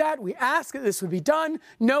pray that, we ask that this would be done,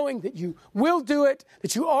 knowing that you will do it,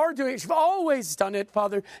 that you are doing it. You've always done it,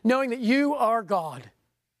 Father, knowing that you are God.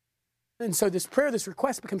 And so this prayer, this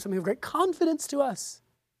request becomes something of great confidence to us.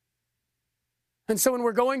 And so when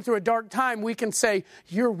we're going through a dark time, we can say,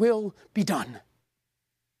 your will be done.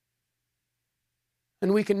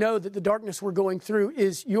 And we can know that the darkness we're going through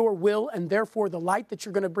is your will, and therefore the light that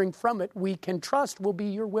you're going to bring from it, we can trust will be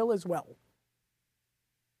your will as well.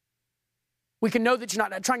 We can know that you're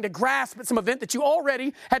not trying to grasp at some event that you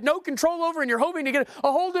already had no control over, and you're hoping to get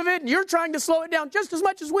a hold of it, and you're trying to slow it down just as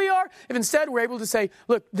much as we are. If instead we're able to say,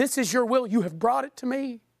 look, this is your will. You have brought it to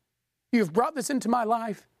me. You have brought this into my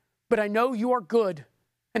life. But I know you are good,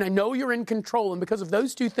 and I know you're in control. And because of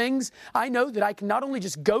those two things, I know that I can not only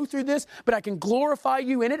just go through this, but I can glorify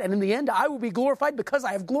you in it. And in the end, I will be glorified because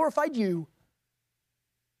I have glorified you.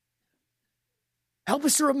 Help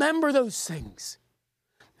us to remember those things.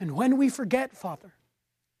 And when we forget, Father,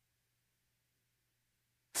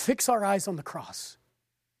 fix our eyes on the cross.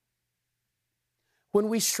 When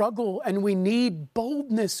we struggle and we need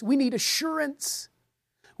boldness, we need assurance,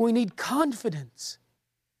 we need confidence,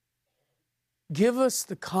 give us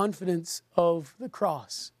the confidence of the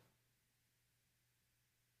cross.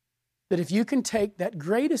 That if you can take that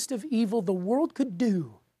greatest of evil the world could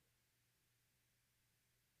do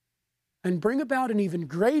and bring about an even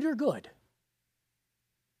greater good,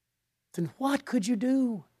 then what could you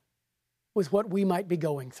do with what we might be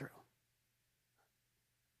going through?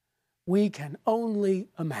 We can only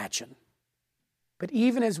imagine. But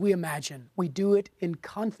even as we imagine, we do it in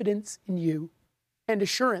confidence in you and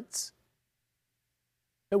assurance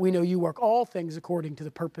that we know you work all things according to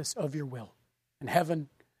the purpose of your will in heaven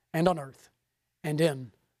and on earth and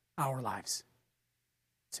in our lives.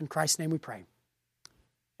 It's in Christ's name we pray.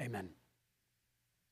 Amen.